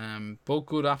 goalkeepers, both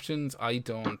good options. I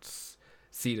don't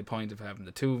see the point of having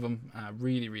the two of them. I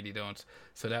really don't.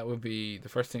 So that would be the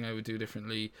first thing I would do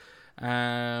differently.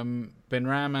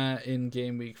 Benrahma in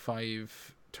game week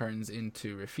 5 turns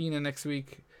into Rafinha next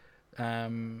week.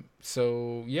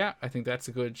 So yeah, I think that's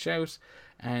a good shout.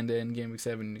 And then game week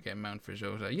 7 you get Mount for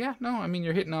Jota. Yeah, no, I mean,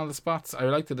 you're hitting all the spots. I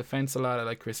like the defense a lot. I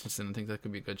like Christensen. I think that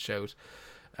could be a good shout.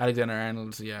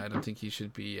 Alexander-Arnold, yeah, I don't think he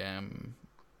should be.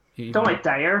 Don't like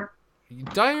Dyer.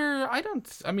 Dyer, I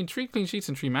don't. I mean, 3 clean sheets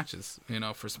in 3 matches.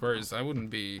 For Spurs, I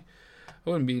wouldn't be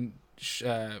poo-pooing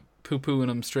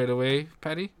him straight away,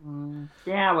 Paddy.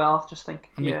 Yeah, well, just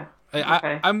think. I mean,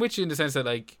 okay. I'm with you in the sense that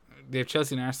like they have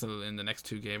Chelsea and Arsenal in the next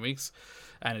 2 game weeks.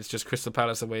 And it's just Crystal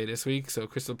Palace away this week. So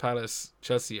Crystal Palace,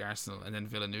 Chelsea, Arsenal, and then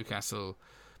Villa, Newcastle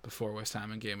before West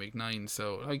Ham in game week 9.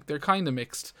 So like they're kind of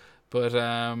mixed, but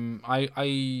I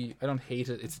don't hate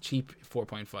it. It's a cheap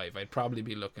 4.5. I'd probably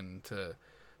be looking to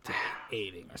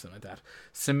 8ing or something like that.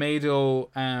 Semedo,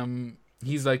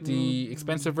 he's like the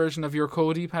expensive version of your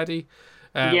Cody, Paddy.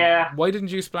 Yeah. Why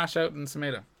didn't you splash out in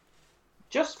Semedo?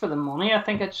 Just for the money. I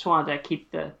think I just wanted to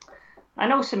keep the. I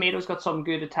know Semedo's got some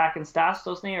good attacking stats,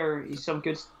 doesn't he? Or he's some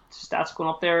good stats going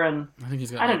up there, and I think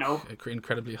he's got an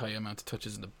incredibly high amount of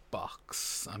touches in the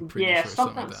box. I'm pretty sure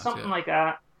something like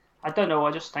that. I don't know.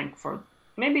 I just think for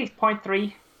maybe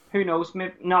 0.3. Who knows?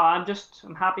 Maybe, no, I'm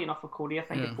happy enough with Cody. I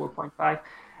think at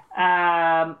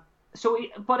 4.5.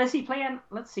 But is he playing?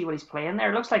 Let's see what he's playing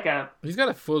there. It looks like he's got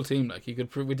a full team. Like he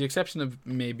could, with the exception of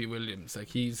maybe Williams, like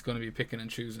he's going to be picking and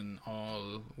choosing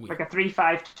all week. Like a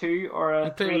 3-5-2 or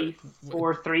a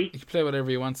 3-4-3. He can play whatever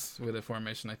he wants with a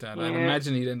formation like that. Yeah. I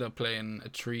imagine he'd end up playing a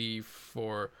 3-4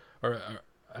 or a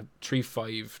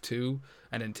 3-5-2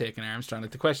 and then taking Armstrong.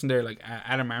 Like the question there, like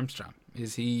Adam Armstrong,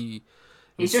 is he?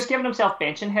 He's just giving himself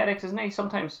benching headaches, isn't he?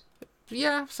 Sometimes.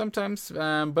 Yeah, sometimes.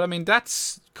 But I mean,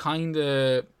 that's kind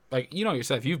of. Like, you know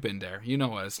yourself, you've been there. You know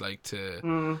what it's like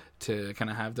to kind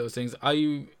of have those things.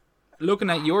 Looking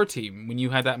at your team, when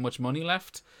you had that much money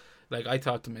left, like I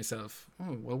thought to myself,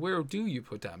 oh, well, where do you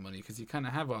put that money? Because you kind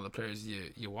of have all the players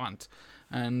you want.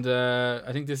 And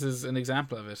I think this is an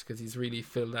example of it because he's really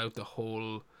filled out the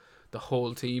whole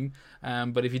team.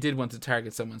 But if you did want to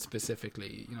target someone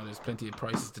specifically, there's plenty of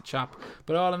prices to chop.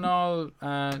 But all in all,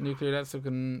 Nuclear, that's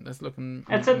looking.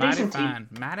 It's a decent team.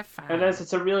 It is.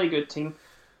 It's a really good team.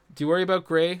 Do you worry about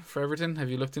Gray for Everton? Have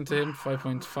you looked into him?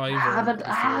 5.5? I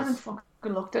haven't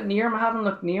fucking looked at near him. I haven't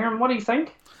looked near him. What do you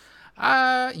think?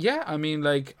 Yeah. I mean,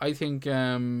 like, I think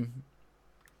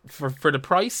for the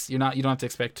price, you don't have to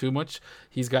expect too much.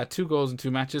 He's got 2 goals in 2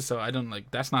 matches, so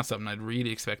that's not something I'd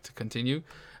really expect to continue.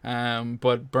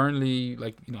 But Burnley,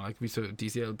 like we saw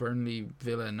DCL, Burnley,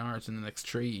 Villa, and Norwich in the next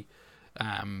 3.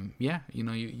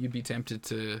 You'd be tempted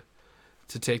to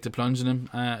take the plunge in him,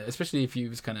 especially if he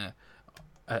was kind of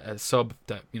a sub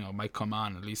that might come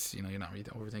on. At least you're not really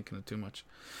overthinking it too much.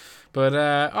 But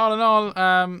all in all,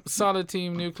 solid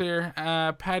team, Nuclear.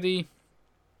 Paddy,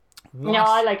 no,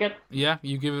 I like it. Yeah,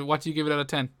 you give it. What do you give it out of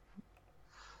 10?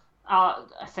 I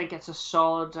think it's a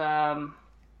solid 7.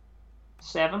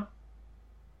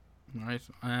 All right.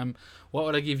 What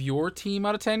would I give your team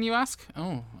out of 10? You ask.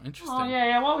 Oh, interesting. Oh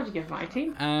yeah. What would you give my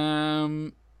team?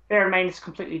 Bear in mind, it's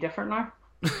completely different now.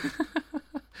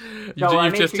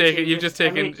 You've just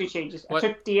taken. I made 2 changes. I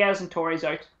took Diaz and Torres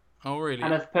out. Oh really?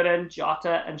 And I've put in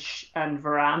Jota and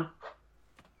Varane.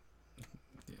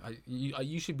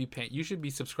 You should be paying. You should be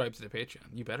subscribed to the Patreon.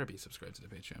 You better be subscribed to the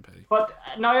Patreon, Paddy. But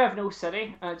now I have no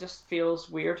City, and it just feels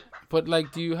weird. But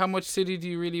like, how much City do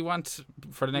you really want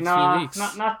for the next Nah, few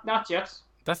weeks? not yet.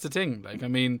 That's the thing. Like, I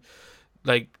mean,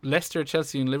 like Leicester,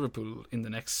 Chelsea, and Liverpool in the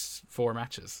next 4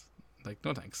 matches. Like,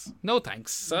 no thanks. No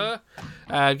thanks.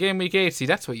 Game week 8. See,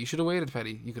 that's why you should have waited,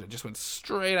 Paddy. You could have just went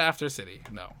straight after City.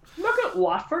 No. Look at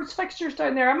Watford's fixtures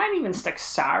down there. I might even stick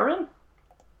Siren.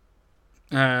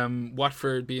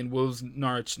 Watford being Wolves,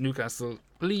 Norwich, Newcastle,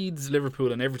 Leeds,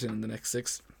 Liverpool, and Everton in the next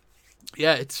 6.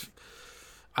 Yeah,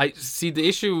 I see the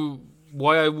issue.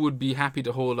 Why I would be happy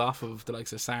to hold off of the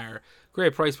likes of Sarr.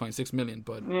 Great price point, 6 million,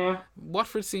 but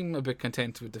Watford seem a bit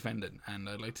content with defending, and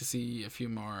I'd like to see a few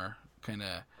more kind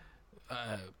of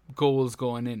goals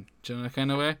going in. Do you know that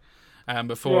kind of way?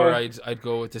 Before I'd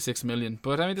go with the 6 million.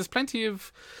 But I mean, there's plenty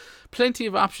of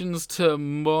options to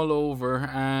mull over.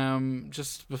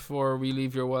 Just before we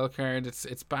leave your wild card,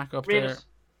 it's back up there.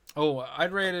 Oh,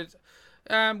 I'd rate it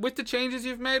with the changes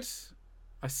you've made,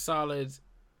 a solid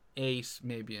 8,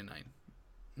 maybe a 9.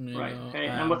 Right. Okay.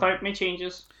 And without me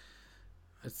changes,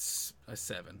 it's a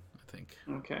 7. I think.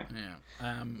 Okay. Yeah.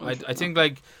 I think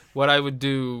like what I would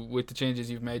do with the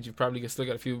changes you've made, you've probably still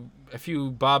got a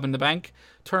few bob in the bank.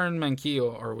 Turn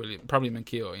Manquillo probably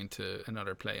Manquillo into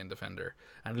another play-in defender,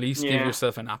 and at least give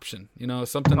yourself an option. You know,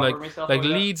 something like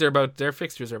Leeds their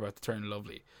fixtures are about to turn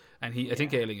lovely, and I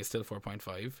think Ayling is still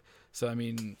 4.5. So I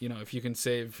mean, you know, if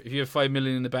you have 5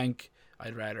 million in the bank,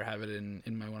 I'd rather have it in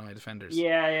one of my defenders.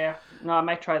 Yeah. No, I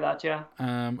might try that. Yeah.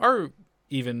 Or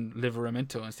even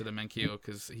Liveramento instead of Manquillo,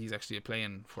 because he's actually a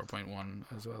play-in 4.1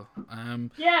 as well.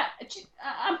 Yeah,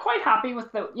 I'm quite happy with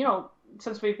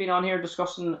since we've been on here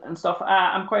discussing and stuff,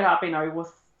 I'm quite happy now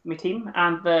with my team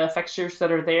and the fixtures that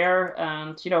are there,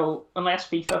 and unless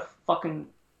FIFA fucking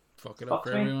fuck it up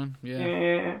for everyone.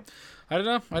 Yeah. I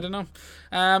don't know.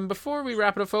 Before we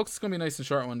wrap it up, folks, it's going to be a nice and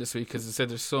short one this week, because I said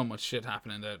there's so much shit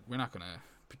happening that we're not going to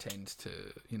pretend to,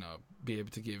 be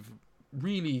able to give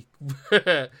really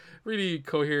really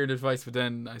coherent advice, but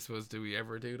then I suppose, do we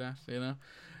ever do that,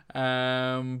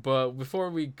 but before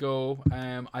we go,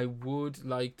 I would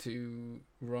like to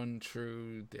run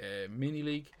through the mini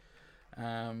league.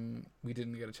 We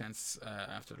didn't get a chance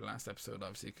after the last episode,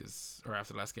 obviously, or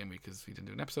after the last game week, because we didn't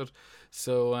do an episode.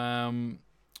 So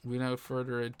without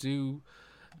further ado,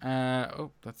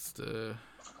 that's the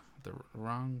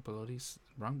wrong bloody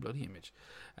image.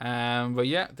 But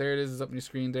yeah, there it is. It's up on your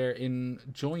screen there. In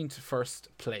joint first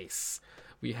place,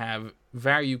 we have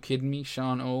Var You Kidding Me,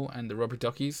 Sean O, and the Rubber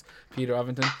Duckies, Peter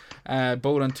Ovington.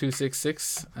 Both on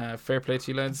 266. Fair play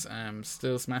to you, lads.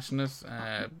 Still smashing it.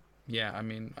 Yeah, I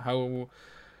mean,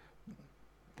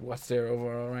 what's their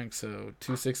overall rank? So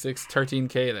 266,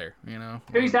 13k there,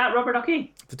 Who's that, Rubber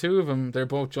Ducky? The two of them, they're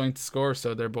both joint scores,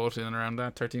 so they're both in and around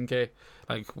that 13k.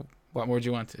 Like, what more do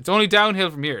you want? It's only downhill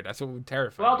from here. That's what would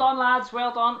terrify Well done, lads.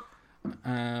 Well done.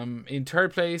 In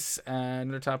third place,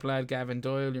 another top lad, Gavin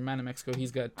Doyle, your man in Mexico.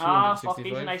 He's got 265. Fuck,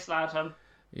 he's a nice lad, him.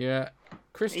 Yeah.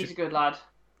 He's a good lad.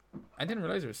 I didn't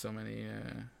realize there was so many.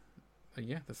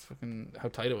 Yeah, that's fucking how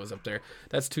tight it was up there.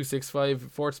 That's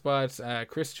 265. Fourth spot,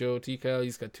 Chris Joe Tikal,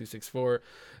 he's got 264.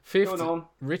 Fifth,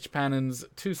 Rich Pannons,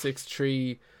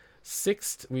 263.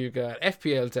 Sixth, we've got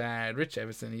FPL Dad, Rich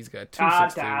Everson, he's got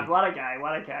 262. Dad, what a guy.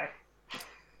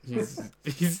 He's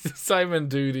Simon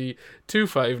Doody,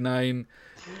 259.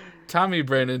 Tommy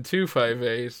Brennan,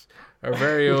 258. Our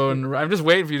very own. I'm just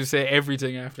waiting for you to say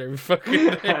everything after every fucking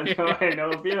thing. I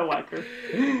know, being a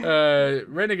wanker.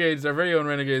 Renegades, our very own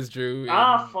Renegades Drew.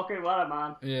 Fucking what a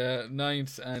man. Yeah,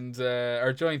 9th, and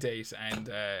our joint 8,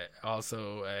 and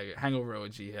also Hangover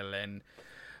OG Helen.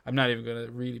 I'm not even going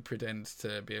to really pretend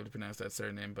to be able to pronounce that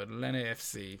surname, but Lena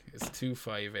FC is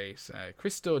 258.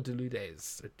 Cristo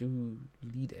Duludes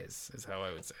is how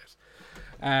I would say it.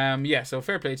 Yeah, so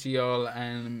fair play to y'all,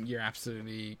 and you're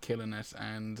absolutely killing it.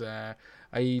 And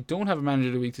I don't have a manager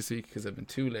of the week this week because I've been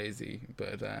too lazy,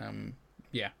 but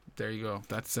yeah, there you go.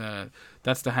 That's the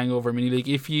Hangover mini league.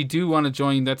 If you do want to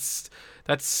join, that's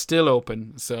still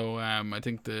open. So I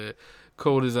think the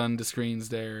code is on the screens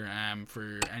there.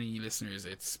 For any listeners,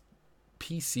 it's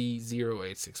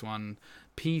PC0861.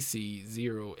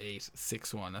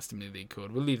 PC0861. That's the mini league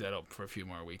code. We'll leave that up for a few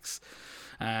more weeks.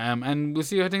 And we'll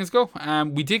see how things go.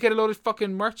 We did get a load of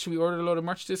fucking merch. We ordered a load of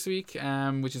merch this week,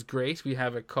 which is great. We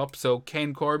have a cup. So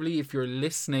Ken Corbley, if you're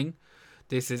listening,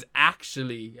 this is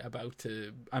actually about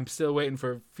to... I'm still waiting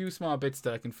for a few small bits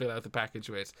that I can fill out the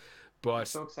package with. But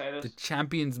so excited. The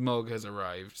Champions mug has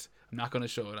arrived. I'm not going to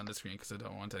show it on the screen because I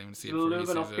don't want anyone to see it before he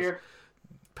sees it.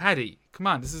 Paddy, come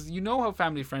on. This is, how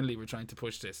family friendly we're trying to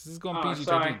push this. This is going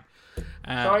PG-13.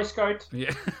 Sorry, Scout.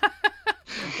 Yeah.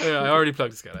 I already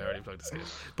plugged the skate.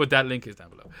 But that link is down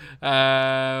below.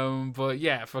 But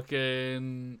yeah,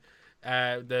 fucking.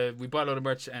 We bought a lot of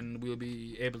merch and we'll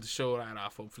be able to show that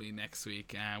off hopefully next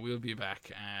week. We'll be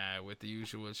back with the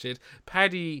usual shit.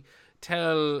 Paddy,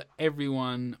 tell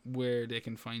everyone where they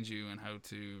can find you and how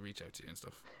to reach out to you and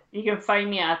stuff. You can find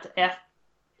me at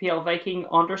FPL_Viking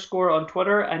on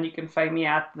Twitter, and you can find me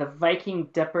at the Viking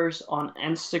Dippers on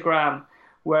Instagram,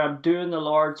 where I'm doing the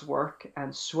Lord's work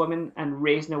and swimming and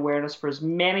raising awareness for as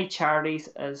many charities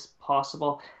as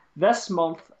possible. This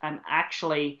month, I'm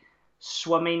actually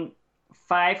swimming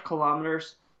 5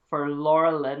 kilometers for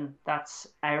Laura Lynn. That's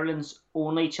Ireland's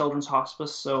only children's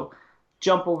hospice. So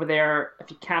jump over there. If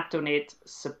you can't donate,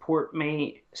 support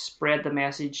me, spread the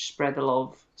message, spread the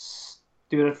love,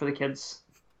 do it for the kids.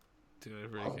 Do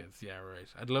it for the kids, yeah, right.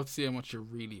 I'd love to see how much you're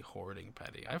really hoarding,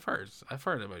 Paddy. I've heard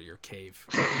about your cave.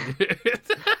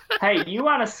 Hey, you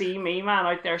want to see me, man,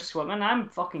 out there swimming? I'm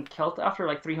fucking kilt after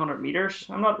like 300 meters.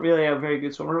 I'm not really a very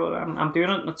good swimmer, but I'm doing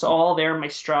it, and it's all there in my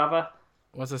Strava.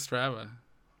 What's a Strava?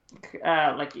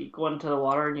 Like you go into the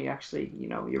water and you actually,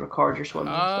 you record your swims.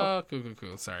 Oh,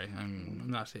 cool. Sorry, I'm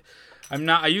not.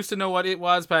 I used to know what it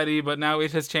was, Paddy, but now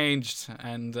it has changed,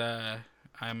 and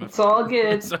it's all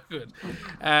good. It's so good.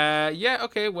 Yeah,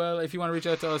 okay. Well, if you want to reach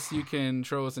out to us, you can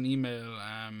throw us an email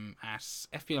at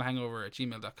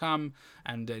fplhangover@gmail.com,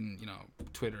 and then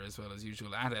Twitter as well as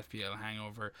usual at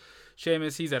fplhangover.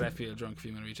 Seamus, he's at FPL Drunk. If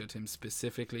you want to reach out to him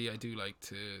specifically, I do like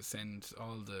to send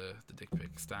all the dick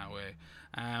pics that way.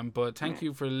 But thank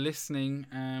you for listening.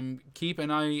 Keep an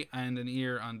eye and an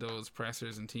ear on those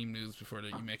pressers and team news before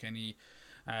you make any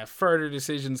further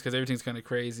decisions, because everything's kind of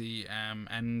crazy.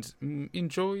 And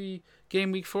enjoy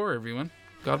game week 4, everyone.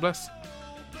 God bless.